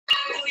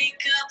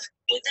wake up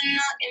with a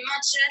knot in my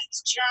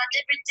chest.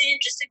 Tried everything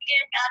just to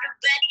get out of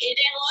bed. It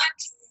ain't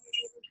working.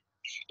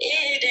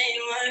 It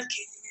ain't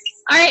working.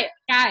 All right,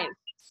 guys.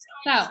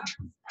 So,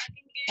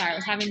 sorry, I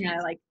was having a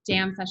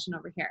jam session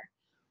over here.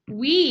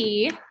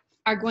 We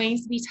are going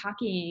to be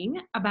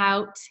talking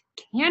about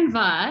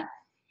Canva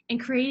and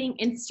creating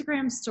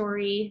Instagram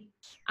story,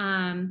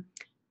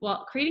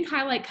 creating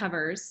highlight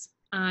covers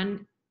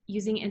on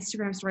using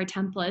Instagram story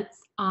templates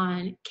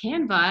on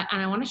Canva,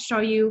 and I want to show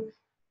you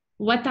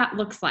what that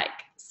looks like.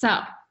 So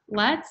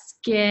let's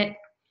get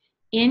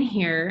in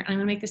here. I'm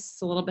gonna make this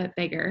just a little bit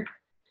bigger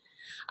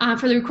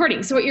for the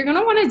recording. So what you're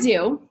gonna wanna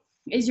do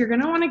is you're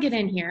gonna wanna get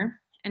in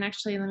here, and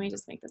actually let me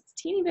just make this a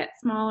teeny bit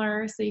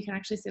smaller so you can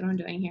actually see what I'm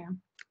doing here.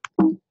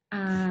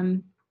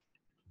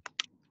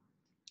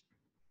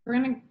 We're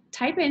gonna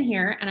type in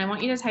here, and I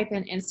want you to type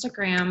in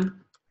Instagram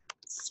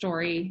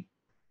story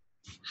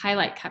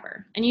highlight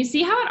cover. And you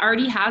see how it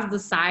already has the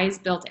size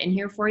built in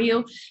here for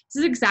you? This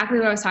is exactly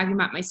what I was talking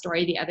about in my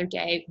story the other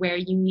day, where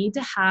you need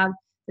to have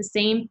the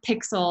same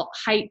pixel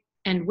height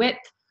and width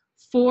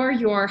for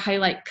your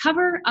highlight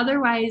cover,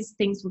 otherwise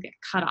things will get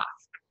cut off.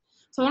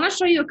 So I want to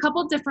show you a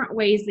couple different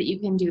ways that you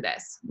can do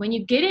this. When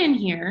you get in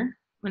here,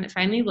 when it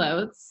finally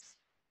loads,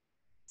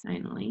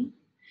 when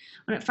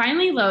it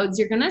finally loads,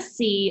 you're gonna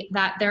see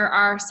that there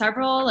are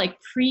several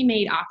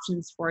pre-made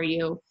options for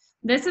you.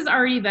 This has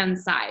already been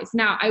sized.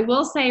 Now, I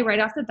will say right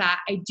off the bat,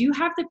 I do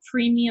have the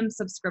premium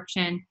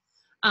subscription,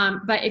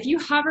 but if you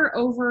hover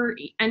over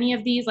any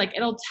of these,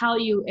 it'll tell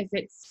you if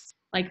it's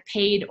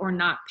paid or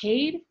not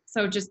paid.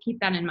 So just keep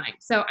that in mind.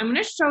 So I'm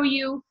gonna show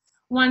you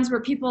ones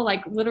where people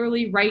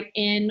literally write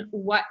in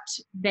what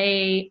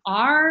they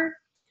are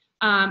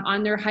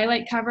on their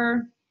highlight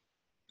cover.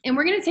 And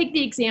we're gonna take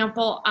the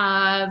example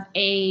of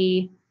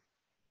a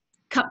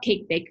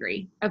cupcake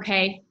bakery,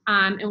 okay?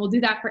 And we'll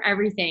do that for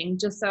everything,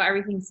 just so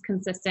everything's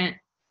consistent.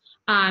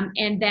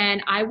 And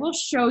then I will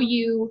show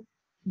you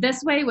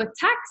this way with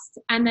text,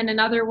 and then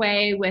another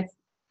way with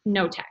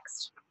no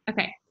text.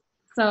 Okay,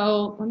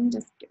 so let me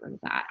just get rid of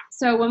that.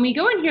 So when we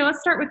go in here, let's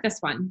start with this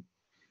one.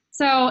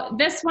 So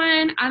this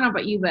one, I don't know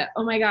about you, but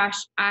oh my gosh,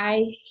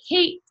 I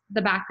hate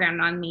the background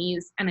on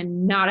these, and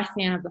I'm not a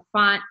fan of the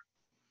font,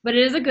 but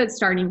it is a good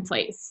starting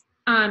place.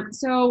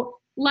 So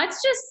let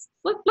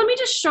me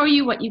just show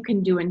you what you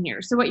can do in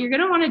here. So what you're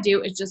gonna wanna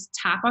do is just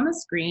tap on the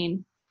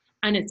screen,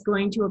 and it's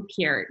going to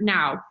appear.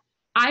 Now,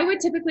 I would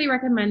typically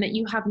recommend that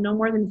you have no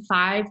more than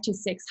 5 to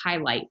 6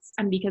 highlights,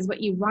 and because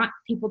what you want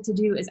people to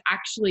do is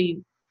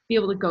actually be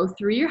able to go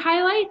through your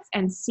highlights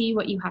and see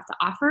what you have to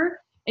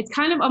offer. It's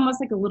kind of almost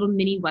like a little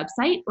mini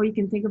website, or you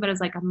can think of it as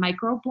a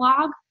micro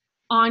blog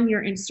on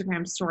your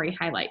Instagram story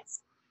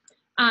highlights.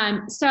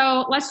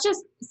 So let's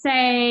just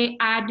say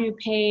add new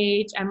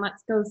page, and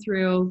let's go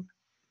through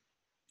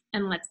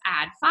and let's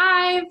add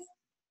 5.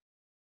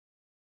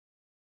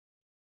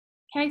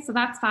 Okay, so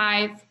that's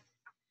 5.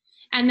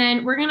 And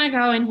then we're gonna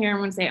go in here and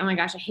we're gonna say, oh my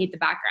gosh, I hate the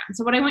background.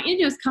 So what I want you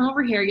to do is come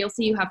over here. You'll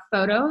see you have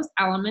photos,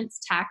 elements,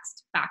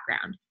 text,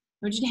 background.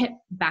 I want you to hit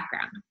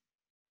background.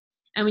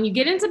 And when you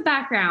get into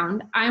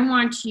background, I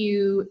want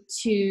you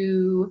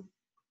to,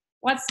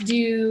 let's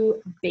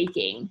do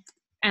baking.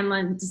 And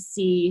let's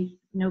see,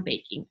 no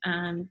baking,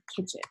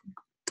 kitchen.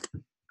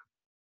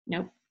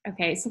 Nope.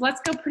 Okay, so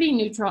let's go pretty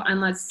neutral, and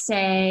let's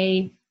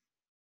say,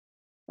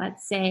 wait.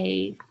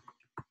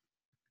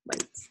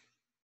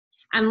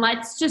 And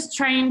let's just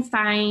try and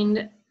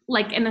find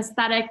an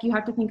aesthetic. You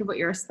have to think of what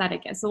your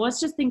aesthetic is. So let's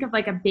just think of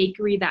a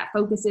bakery that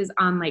focuses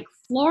on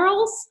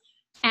florals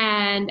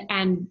and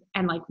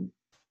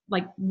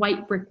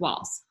white brick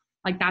walls.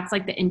 That's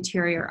the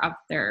interior of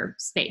their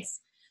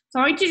space. So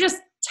I want you to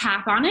just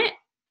tap on it,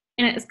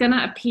 and it's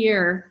gonna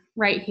appear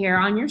right here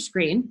on your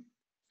screen.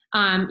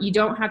 You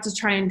don't have to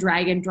try and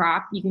drag and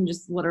drop. You can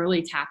just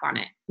literally tap on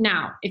it.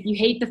 Now, if you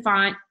hate the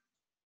font,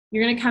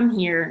 you're gonna come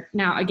here.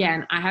 Now,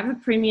 again, I have a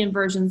premium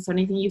version, so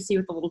anything you see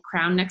with the little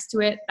crown next to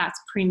it, that's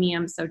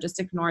premium, so just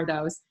ignore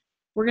those.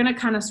 We're gonna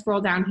kind of scroll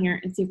down here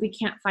and see if we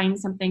can't find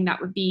something that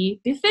would be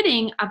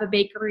befitting of a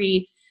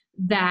bakery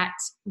that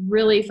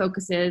really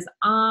focuses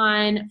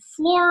on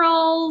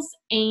florals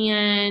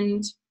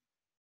and,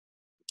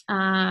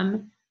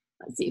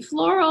 let's see,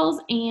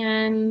 florals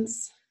and,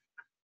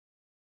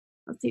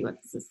 let's see,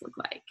 what does this look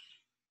like?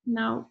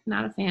 No,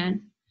 not a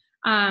fan.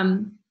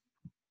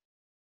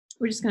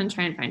 We're just gonna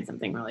try and find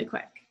something really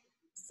quick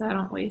so I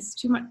don't waste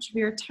too much of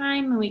your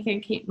time, and we can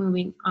keep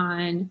moving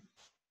on.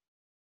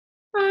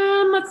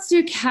 Let's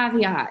do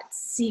caveats,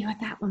 see what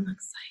that one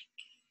looks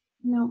like.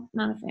 Nope,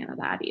 not a fan of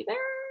that either.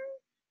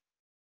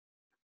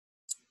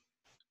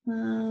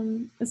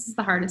 This is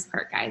the hardest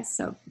part, guys,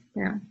 so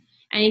here.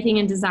 Anything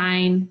in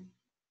design,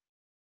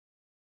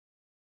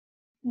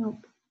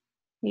 nope,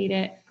 hate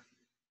it.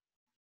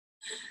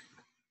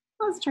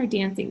 Let's try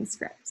dancing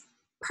script.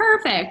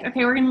 Perfect.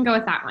 Okay, we're gonna go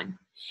with that one.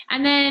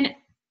 And then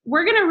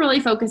we're gonna really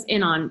focus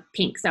in on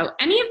pink. So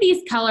any of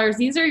these colors,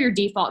 these are your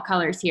default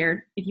colors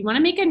here. If you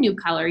wanna make a new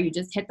color, you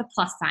just hit the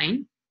plus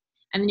sign,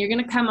 and then you're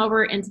gonna come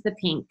over into the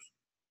pink.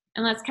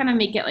 And let's kind of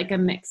make it like a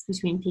mix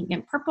between pink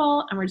and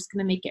purple. And we're just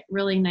gonna make it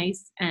really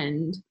nice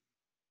and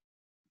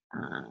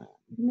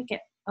make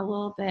it a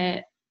little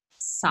bit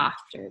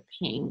softer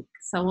pink.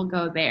 So we'll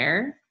go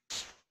there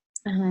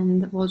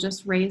and we'll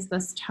just raise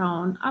this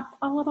tone up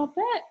a little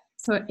bit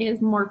so it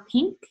is more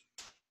pink.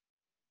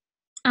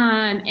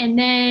 And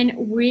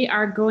then we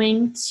are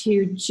going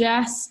to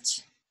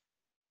just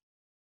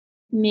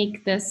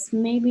make this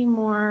maybe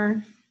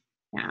more,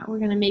 yeah, we're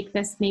gonna make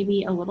this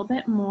maybe a little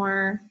bit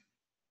more.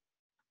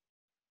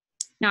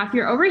 Now, if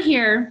you're over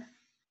here,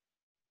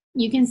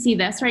 you can see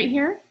this right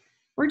here.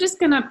 We're just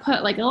gonna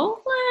put like a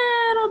little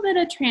bit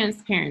of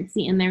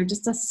transparency in there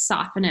just to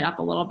soften it up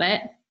a little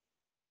bit.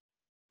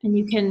 And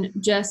you can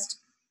just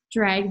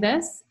drag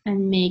this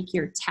and make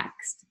your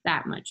text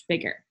that much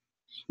bigger.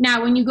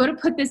 Now, when you go to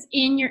put this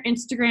in your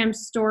Instagram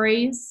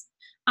stories,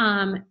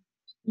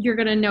 you're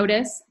gonna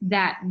notice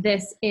that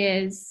this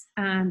is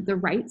the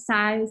right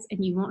size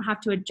and you won't have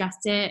to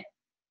adjust it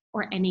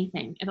or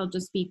anything. It'll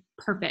just be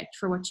perfect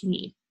for what you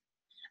need.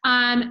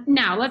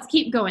 Now, let's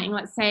keep going.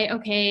 Let's say,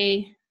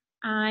 okay,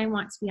 I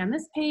want to be on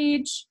this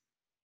page.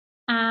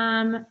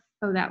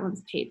 Oh, that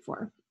one's paid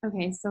for.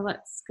 Okay, so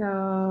let's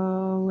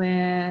go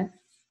with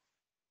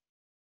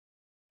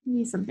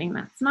maybe something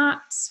that's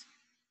not,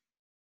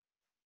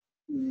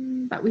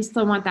 but we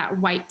still want that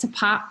white to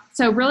pop.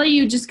 So really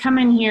you just come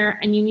in here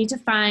and you need to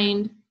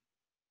find,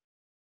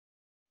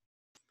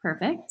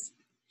 perfect.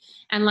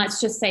 And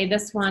let's just say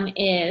this one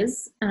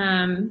is,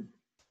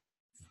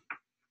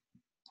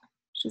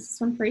 just this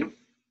one free.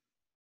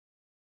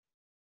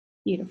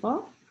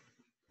 Beautiful.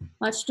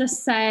 Let's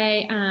just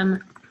say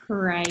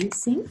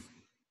pricing.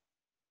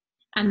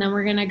 And then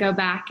we're gonna go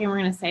back and we're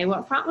gonna say,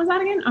 what font was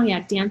that again? Oh yeah,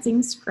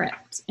 dancing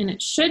script. And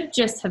it should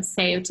just have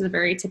saved to the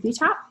very tippy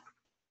top.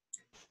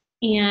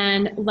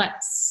 And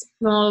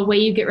the way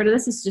you get rid of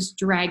this is just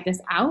drag this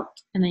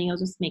out and then you'll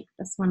just make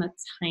this one a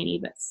tiny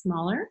bit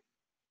smaller.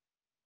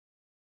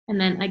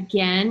 And then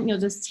again, you'll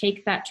just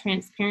take that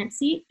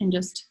transparency and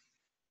just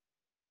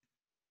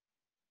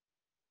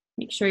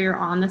make sure you're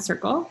on the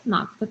circle,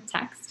 not the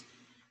text.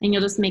 And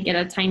you'll just make it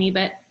a tiny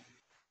bit.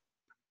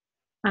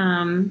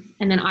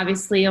 And then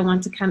obviously you'll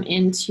want to come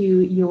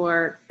into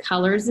your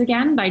colors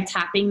again by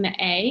tapping the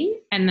A,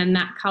 and then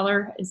that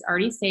color is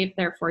already saved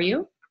there for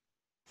you.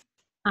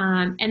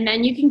 And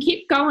then you can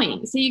keep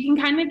going. So you can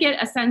kind of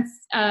get a sense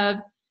of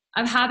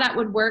how that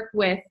would work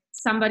with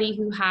somebody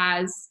who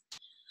has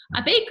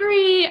a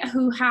bakery,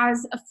 who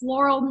has a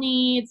floral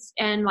needs,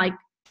 and like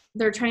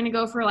they're trying to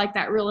go for like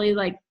that really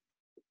like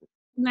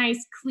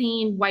nice,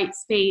 clean, white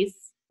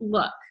space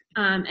look.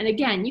 And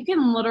again, you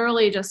can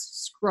literally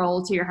just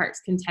scroll to your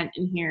heart's content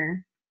in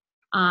here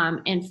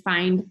and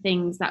find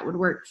things that would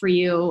work for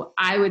you.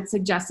 I would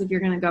suggest if you're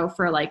gonna go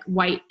for like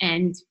white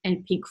and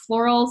pink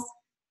florals,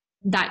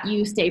 that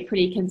you stay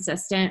pretty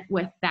consistent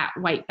with that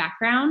white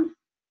background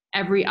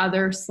every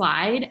other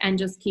slide and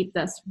just keep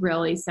this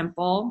really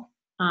simple.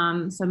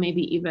 So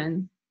maybe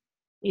even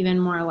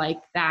more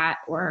like that,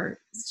 or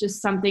it's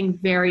just something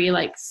very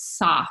like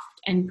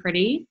soft and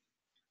pretty.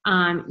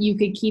 You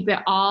could keep it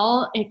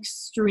all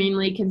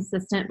extremely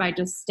consistent by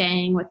just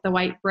staying with the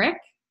white brick,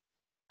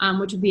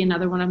 which would be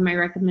another one of my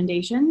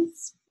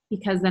recommendations,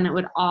 because then it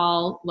would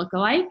all look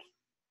alike.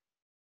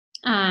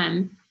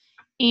 And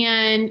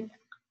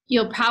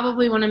you'll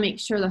probably want to make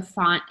sure the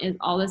font is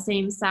all the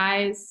same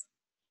size.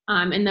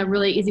 And the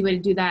really easy way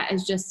to do that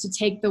is just to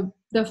take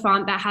the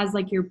font that has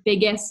like your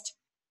biggest,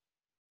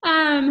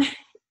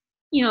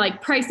 you know,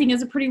 like pricing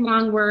is a pretty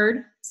long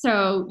word.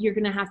 So you're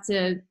going to have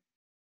to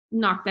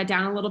knock that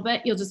down a little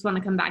bit. You'll just want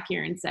to come back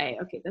here and say,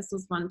 okay, this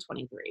was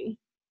 123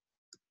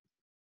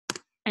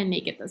 and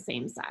make it the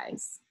same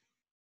size,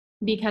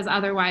 because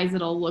otherwise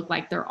it'll look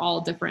like they're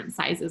all different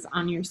sizes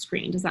on your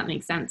screen. Does that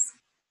make sense?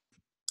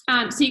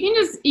 So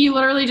you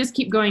literally just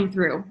keep going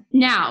through.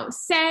 Now,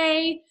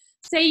 say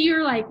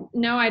you're like,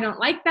 no, I don't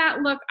like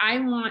that look. I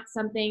want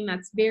something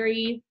that's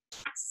very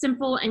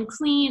simple and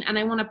clean, and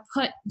I want to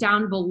put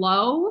down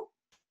below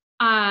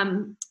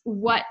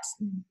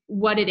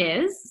what it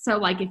is. So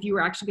like if you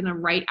were actually going to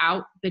write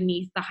out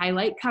beneath the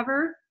highlight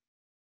cover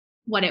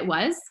what it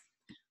was.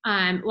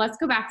 Let's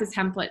go back to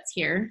templates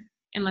here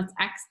and let's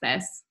X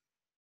this.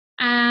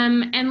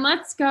 And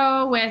let's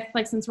go with,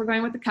 like, since we're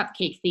going with the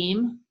cupcake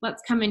theme,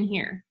 let's come in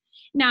here.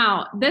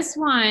 Now, this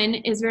one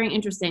is very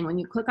interesting. When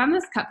you click on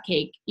this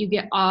cupcake, you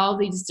get all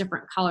these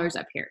different colors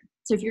up here.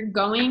 So if you're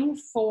going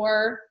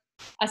for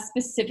a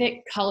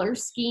specific color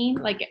scheme,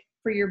 like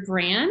for your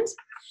brand,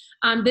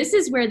 this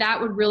is where that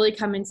would really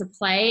come into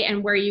play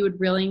and where you would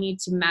really need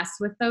to mess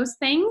with those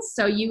things.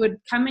 So you would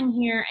come in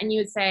here and you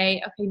would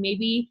say, okay,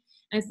 maybe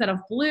instead of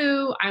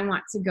blue, I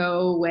want to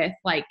go with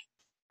like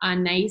a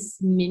nice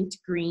mint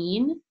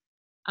green.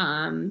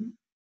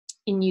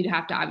 And you'd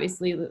have to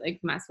obviously like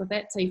mess with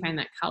it till you find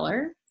that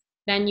color.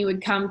 Then you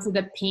would come to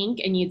the pink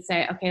and you'd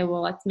say, okay,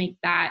 well, let's make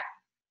that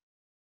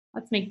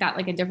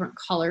like a different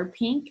color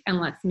pink, and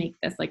let's make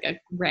this like a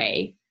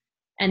gray.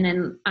 And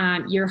then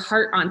your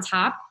heart on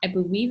top, I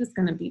believe, is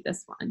going to be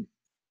this one.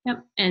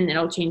 Yep, and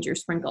it'll change your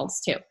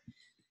sprinkles too.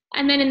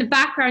 And then in the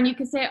background, you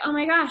could say, oh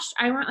my gosh,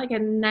 I want like a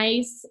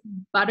nice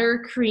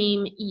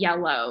buttercream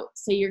yellow.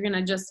 So you're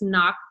gonna just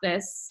knock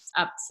this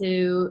up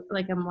to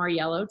like a more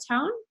yellow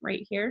tone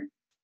right here.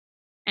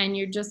 And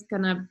you're just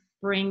gonna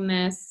bring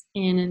this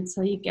in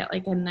until you get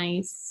like a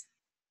nice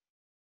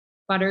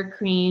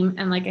buttercream.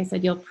 And like I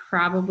said, you'll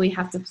probably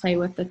have to play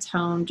with the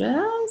tone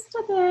just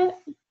a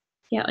bit.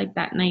 Get like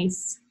that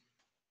nice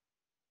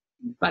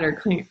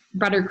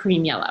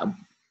buttercream yellow.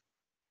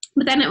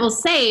 But then it will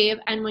save,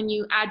 and when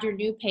you add your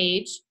new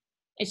page,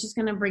 it's just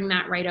gonna bring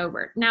that right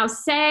over. Now,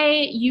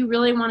 say you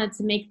really wanted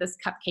to make this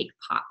cupcake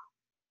pop.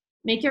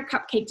 Make your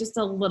cupcake just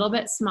a little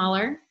bit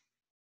smaller,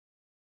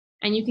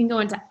 and you can go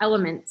into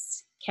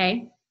elements,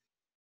 okay?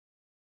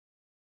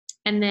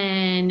 And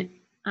then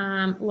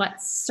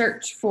let's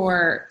search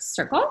for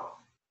circle.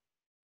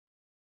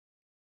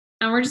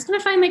 And we're just gonna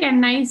find like a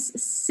nice,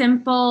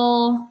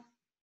 simple,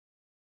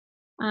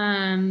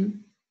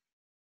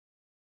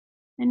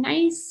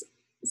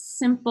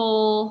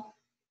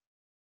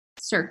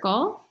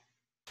 circle.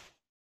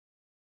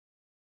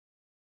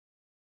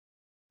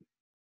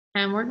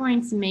 And we're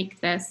going to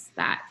make this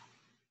that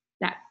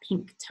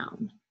pink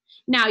tone.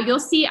 Now you'll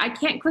see I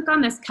can't click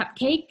on this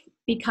cupcake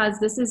because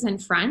this is in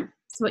front.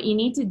 So what you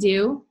need to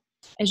do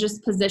is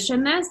just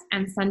position this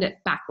and send it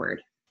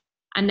backward.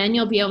 And then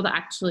you'll be able to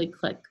actually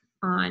click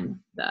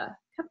on the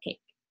cupcake.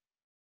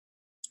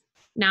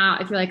 Now,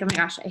 if you're like, oh my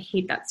gosh, I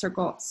hate that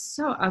circle, it's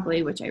so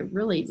ugly, which I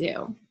really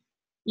do.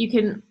 You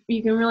can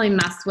really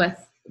mess with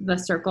the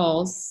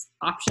circles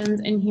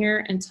options in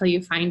here until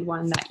you find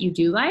one that you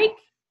do like.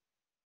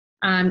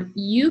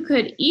 You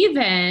could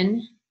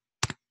even,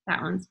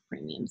 that one's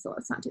premium, so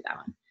let's not do that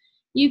one.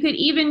 You could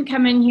even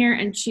come in here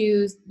and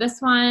choose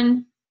this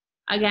one.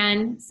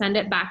 Again, send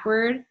it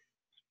backward.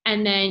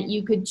 And then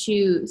you could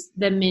choose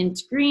the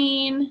mint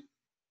green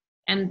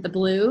and the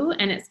blue,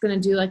 and it's gonna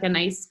do like a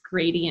nice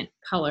gradient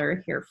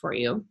color here for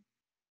you.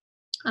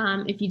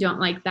 If you don't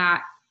like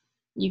that,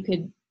 you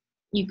could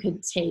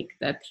take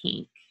the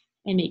pink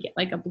and make it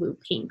like a blue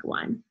pink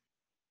one.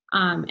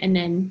 And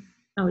then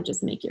I would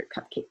just make your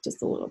cupcake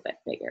just a little bit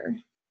bigger.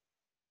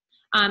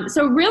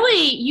 So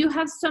really, you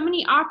have so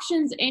many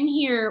options in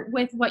here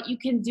with what you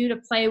can do to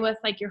play with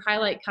like your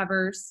highlight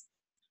covers.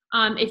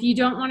 If you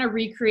don't want to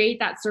recreate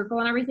that circle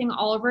and everything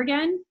all over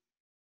again,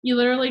 you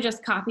literally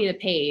just copy the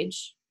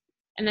page.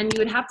 And then you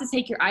would have to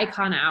take your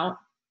icon out.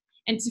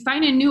 And to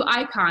find a new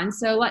icon,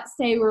 so let's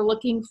say we're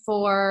looking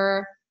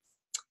for,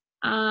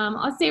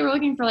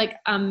 like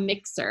a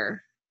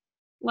mixer.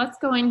 Let's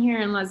go in here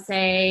and let's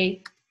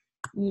say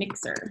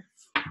mixer.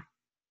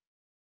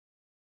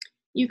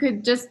 You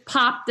could just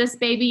pop this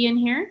baby in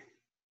here,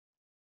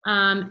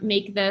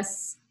 make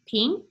this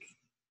pink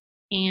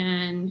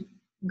and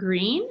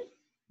green.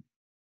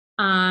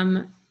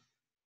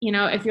 You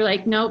know, if you're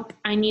like, nope,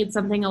 I need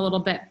something a little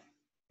bit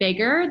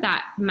bigger,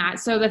 that match.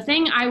 So the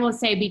thing I will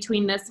say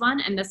between this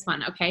one and this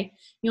one, okay,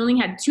 you only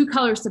had 2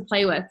 colors to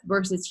play with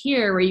versus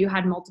here where you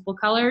had multiple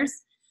colors.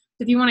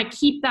 So if you want to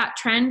keep that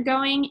trend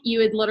going, you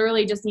would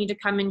literally just need to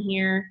come in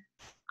here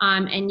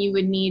and you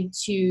would need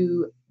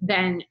to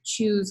then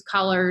choose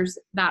colors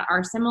that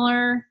are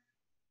similar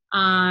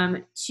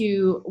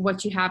to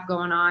what you have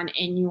going on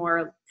in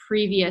your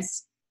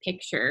previous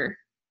picture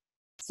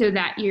so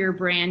that your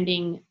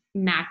branding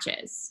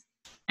matches.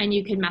 And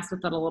you can mess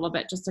with it a little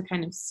bit just to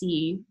kind of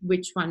see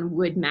which one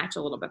would match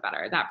a little bit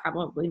better. That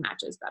probably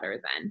matches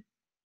better than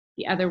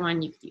the other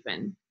one. You could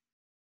even,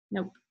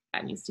 nope,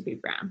 that needs to be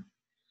brown.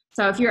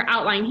 So if your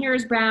outline here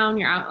is brown,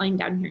 your outline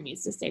down here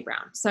needs to stay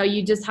brown. So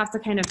you just have to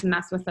kind of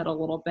mess with it a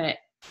little bit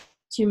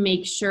to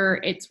make sure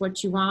it's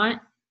what you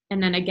want.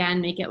 And then again,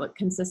 make it look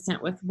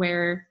consistent with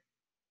where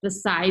the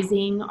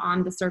sizing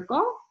on the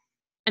circle,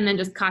 and then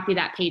just copy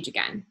that page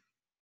again.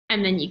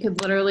 And then you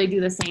could literally do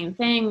the same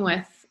thing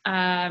with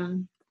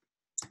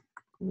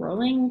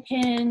rolling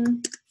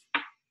pin.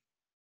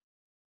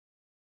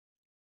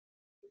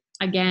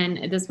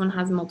 Again, this one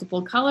has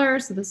multiple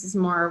colors, so this is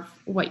more of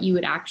what you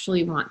would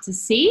actually want to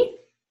see.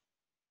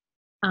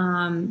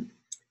 And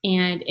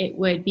it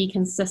would be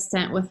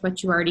consistent with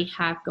what you already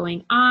have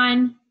going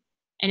on.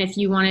 And if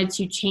you wanted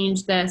to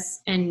change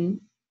this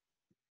and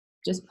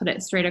just put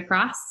it straight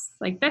across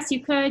like this, you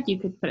could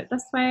put it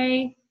this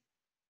way.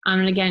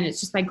 And again,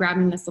 it's just by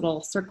grabbing this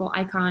little circle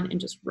icon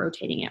and just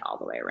rotating it all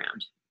the way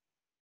around.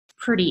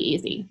 Pretty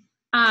easy.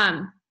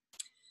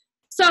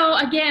 So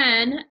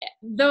again,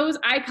 those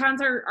icons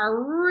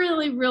are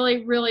really,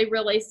 really, really,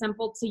 really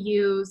simple to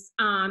use.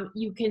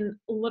 You can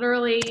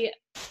literally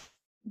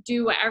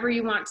do whatever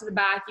you want to the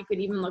back. You could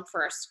even look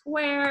for a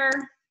square.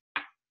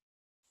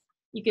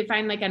 You could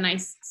find like a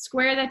nice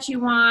square that you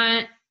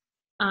want.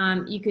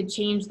 You could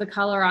change the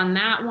color on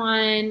that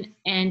one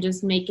and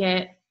just make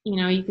it, you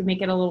know, you could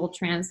make it a little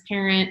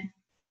transparent.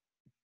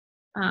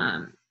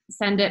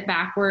 Send it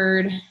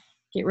backward,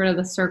 get rid of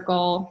the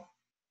circle.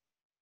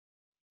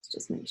 Let's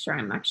just make sure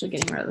I'm actually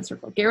getting rid of the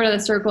circle. Get rid of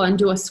the circle and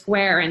do a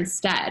square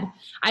instead.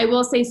 I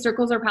will say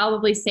circles are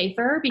probably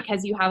safer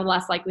because you have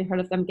less likelihood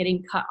of them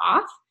getting cut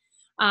off.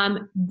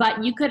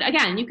 But you could,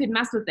 again, you could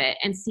mess with it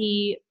and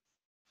see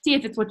see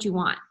if it's what you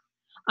want.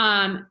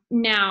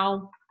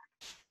 Now,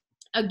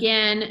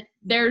 again,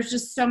 there's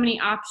just so many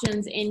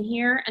options in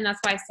here, and that's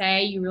why I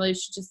say you really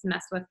should just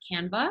mess with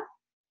Canva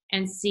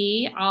and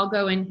see. I'll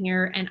go in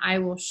here and I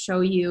will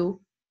show you,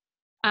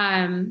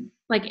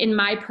 like in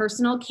my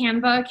personal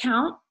Canva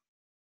account,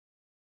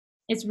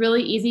 it's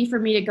really easy for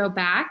me to go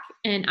back,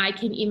 and I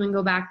can even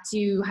go back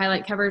to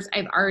highlight covers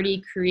I've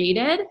already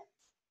created,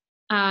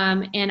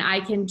 and I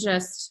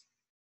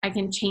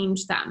can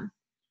change them.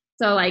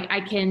 So like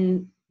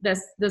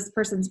this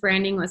person's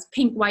branding was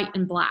pink, white,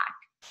 and black.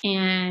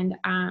 And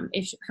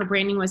if her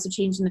branding was to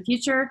change in the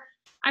future,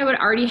 I would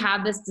already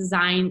have this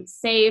design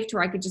saved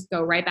where I could just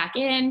go right back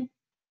in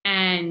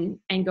and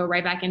go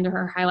right back into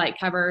her highlight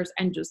covers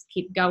and just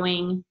keep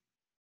going.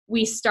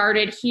 We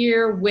started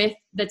here with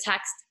the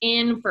text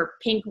in for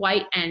pink,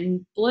 white,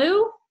 and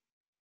blue.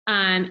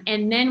 And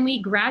then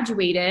we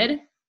graduated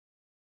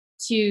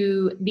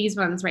to these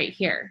ones right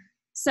here.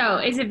 So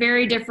it's a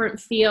very different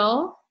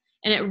feel,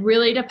 and it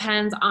really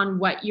depends on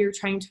what you're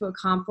trying to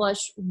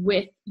accomplish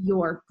with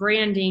your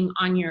branding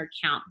on your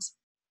account.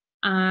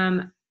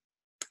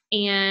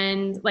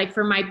 And like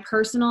for my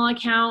personal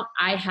account,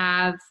 I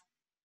have,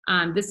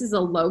 this is a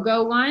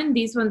logo one.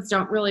 These ones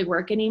don't really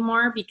work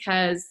anymore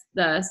because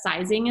the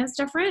sizing is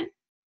different.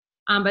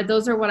 But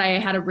those are what I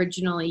had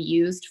originally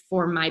used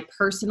for my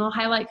personal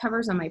highlight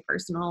covers on my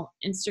personal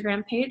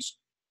Instagram page.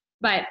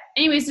 But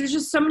anyways, there's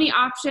just so many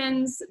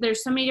options.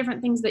 There's so many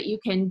different things that you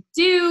can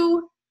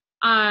do.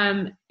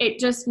 It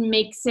just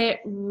makes it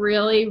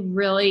really,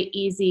 really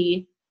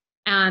easy,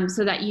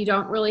 so that you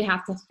don't really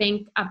have to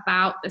think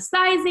about the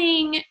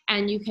sizing,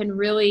 and you can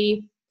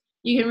really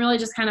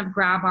just kind of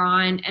grab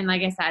on. And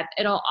like I said,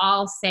 it'll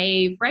all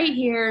save right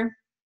here.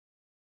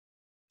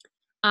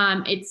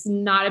 It's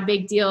not a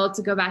big deal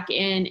to go back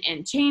in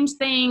and change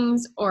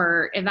things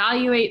or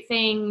evaluate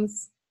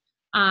things.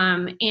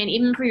 And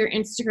even for your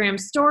Instagram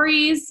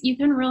stories, you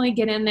can really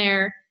get in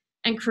there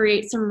and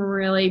create some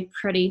really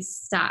pretty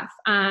stuff.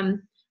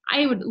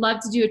 I would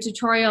love to do a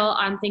tutorial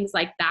on things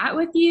like that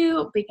with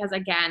you, because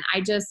again,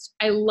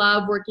 I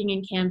love working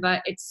in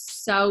Canva.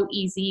 It's so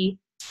easy,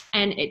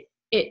 and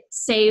it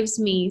saves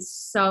me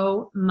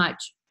so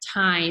much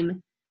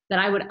time that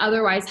I would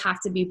otherwise have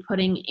to be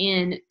putting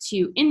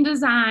into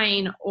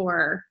InDesign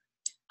or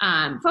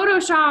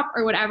Photoshop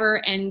or whatever.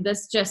 And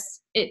this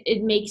just,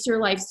 it makes your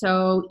life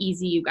so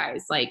easy, you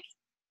guys. Like,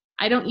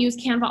 I don't use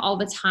Canva all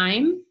the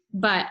time,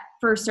 but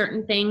for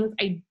certain things,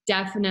 I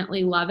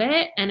definitely love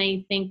it. And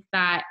I think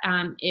that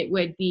it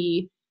would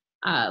be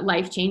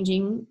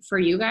life-changing for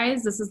you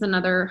guys. This is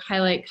another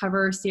highlight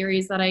cover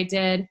series that I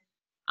did.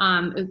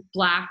 Brown,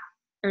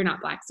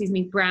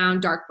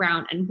 dark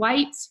brown, and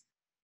white.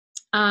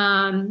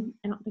 I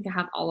don't think I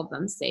have all of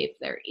them saved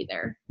there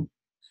either.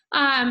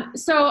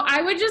 So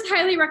I would just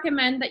highly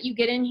recommend that you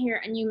get in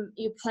here and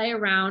you play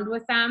around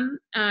with them.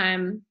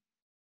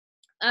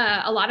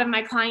 A lot of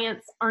my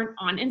clients aren't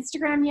on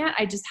Instagram yet.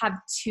 I just have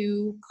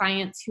 2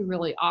 clients who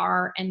really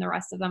are, and the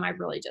rest of them I've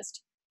really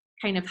just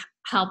kind of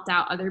helped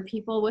out other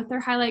people with their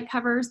highlight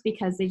covers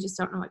because they just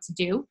don't know what to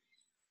do.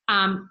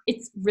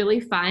 It's really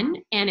fun,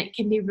 and it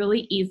can be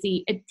really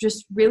easy. It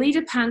just really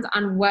depends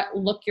on what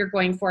look you're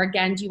going for.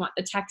 Again, do you want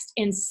the text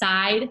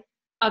inside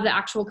of the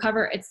actual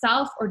cover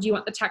itself, or do you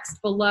want the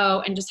text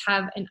below and just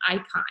have an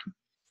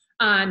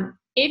icon?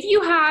 If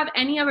you have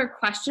any other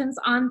questions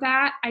on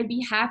that, I'd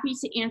be happy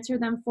to answer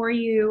them for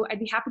you. I'd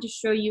be happy to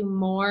show you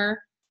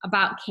more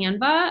about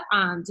Canva,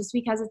 just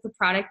because it's a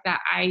product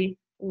that I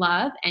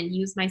love and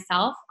use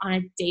myself on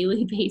a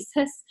daily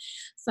basis.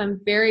 So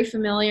I'm very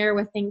familiar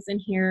with things in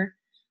here.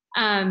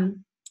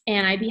 And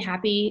I'd be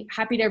happy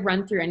to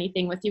run through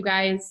anything with you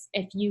guys.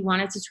 If you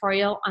want a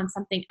tutorial on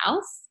something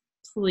else,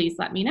 please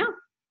let me know.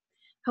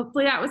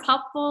 Hopefully that was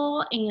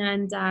helpful,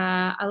 and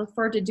I look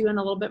forward to doing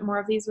a little bit more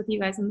of these with you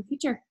guys in the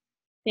future.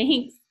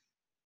 Thanks.